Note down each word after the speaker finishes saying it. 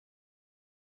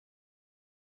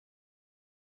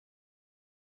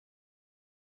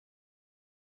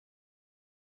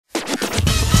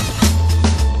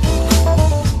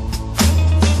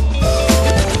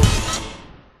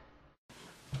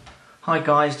Hi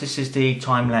guys, this is the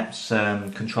time-lapse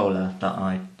controller that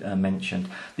I mentioned.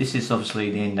 This is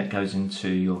obviously the end that goes into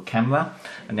your camera,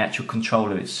 and the actual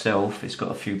controller itself, it's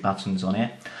got a few buttons on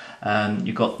it.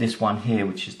 You've got this one here,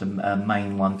 which is the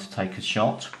main one to take a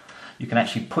shot. You can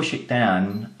actually push it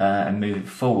down and move it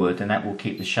forward, and that will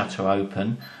keep the shutter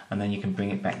open, and then you can bring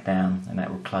it back down and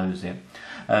that will close it.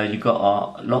 You've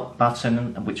got a lock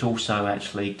button, which also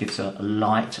actually gives a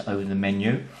light over the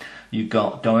menu. You've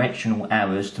got directional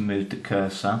arrows to move the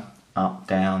cursor up,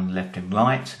 down, left and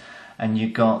right, and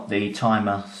you've got the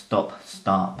timer stop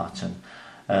start button.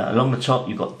 Along the top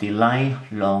you've got delay,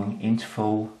 long,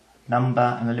 interval,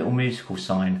 number and a little musical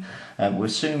sign. We'll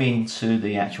zoom into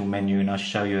the actual menu and I'll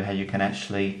show you how you can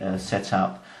actually set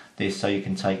up this so you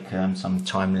can take some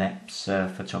time-lapse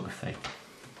photography.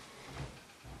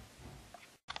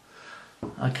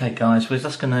 Okay guys, we're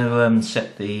just going to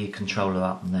set the controller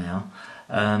up now.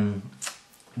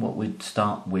 What we'd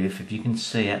start with, if you can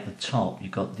see at the top,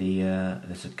 you've got the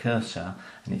there's a cursor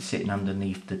and it's sitting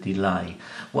underneath the delay.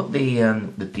 What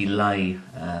the delay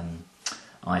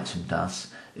item does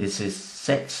is it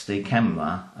sets the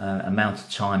camera amount of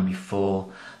time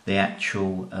before the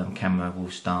actual camera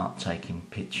will start taking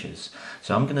pictures.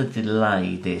 So I'm going to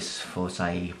delay this for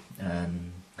say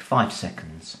 5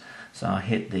 seconds. So I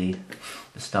hit the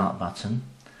start button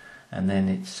and then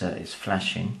it's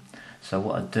flashing. So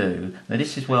what I do, now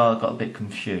this is where I got a bit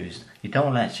confused. You don't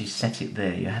want to actually set it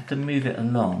there, you have to move it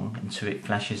along until it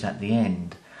flashes at the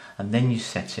end and then you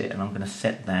set it, and I'm going to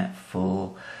set that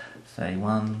for say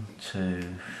 1,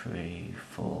 2, 3,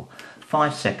 4,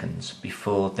 5 seconds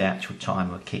before the actual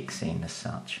timer kicks in as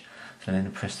such. So then I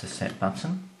press the set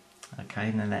button. Okay,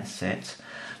 and then that's set.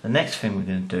 The next thing we're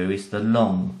going to do is the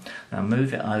long. Now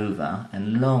move it over,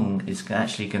 and long is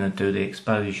actually going to do the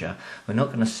exposure. We're not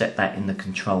going to set that in the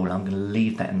controller, I'm going to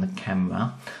leave that in the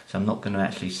camera. So I'm not going to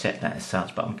actually set that as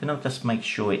such, but I'm going to just make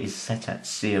sure it is set at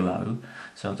 0.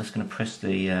 So I'm just going to press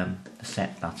the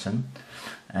set button,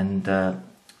 and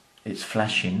it's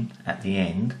flashing at the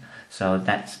end. So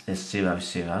that's 0,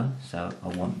 0. So I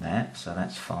want that, so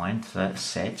that's fine, so that's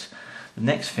set. The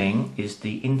next thing is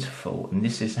the interval, and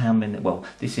this is how many, well,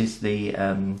 this is the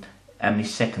how many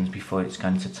seconds before it's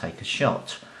going to take a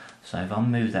shot. So if I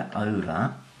move that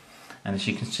over, and as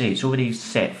you can see it's already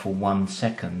set for 1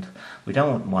 second. We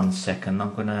don't want 1 second,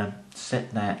 I'm going to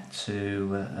set that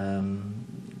to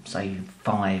say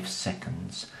 5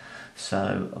 seconds.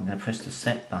 So I'm going to press the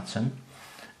set button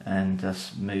and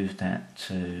just move that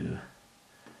to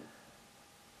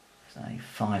say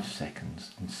 5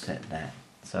 seconds and set that.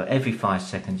 So every 5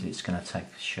 seconds it's going to take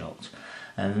a shot.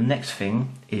 And the next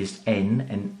thing is N,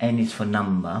 and N is for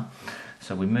number.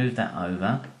 So we move that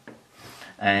over,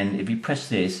 and if you press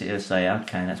this it'll say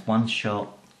okay, that's 1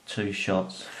 shot, 2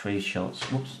 shots, 3 shots.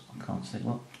 Whoops, I can't see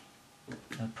what.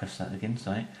 I'll press that again,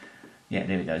 sorry. Yeah,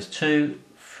 there it goes. 2,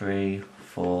 3,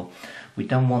 4. We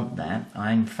don't want that.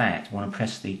 I in fact want to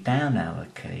press the down arrow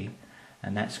key,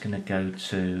 and that's going to go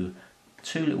to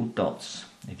 2 little dots,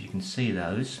 if you can see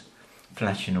those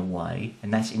flashing away,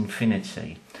 and that's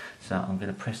infinity. So I'm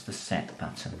going to press the set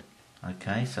button.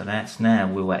 Okay, so that's now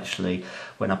will actually,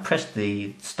 when I press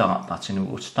the start button,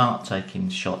 it will start taking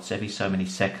shots every so many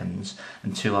seconds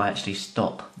until I actually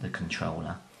stop the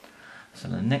controller. So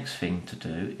the next thing to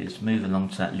do is move along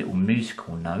to that little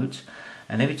musical note,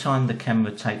 and every time the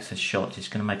camera takes a shot it's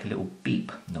going to make a little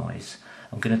beep noise.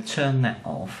 I'm going to turn that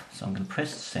off, so I'm going to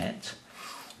press set,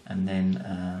 and then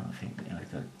I think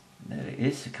there it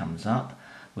is, it comes up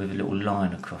with a little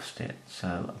line across it.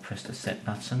 So I press the set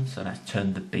button, so that's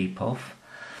turned the beep off.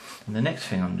 And the next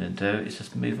thing I'm going to do is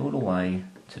just move all the way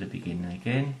to the beginning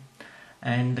again,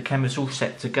 and the camera's all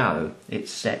set to go.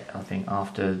 It's set, I think,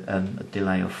 after a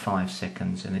delay of 5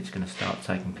 seconds, and it's going to start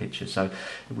taking pictures. So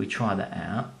if we try that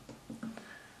out,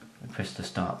 press the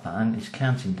start button, it's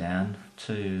counting down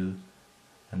to,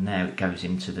 and now it goes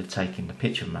into the taking the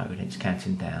picture mode, and it's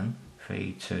counting down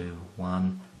 3, 2,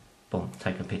 1. Boom,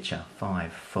 take a picture.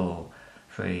 5, 4,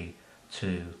 3,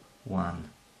 2, 1.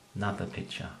 Another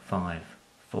picture. 5,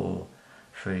 4,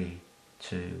 3,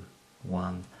 2,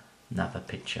 1. Another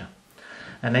picture.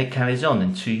 And it carries on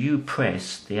until you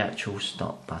press the actual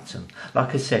stop button.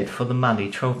 Like I said, for the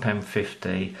money,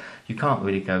 £12.50, you can't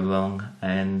really go wrong.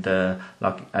 And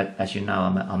like as you know,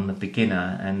 I'm a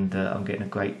beginner, and I'm getting a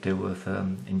great deal of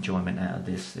enjoyment out of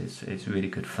this. It's really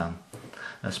good fun.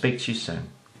 I'll speak to you soon.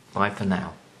 Bye for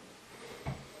now.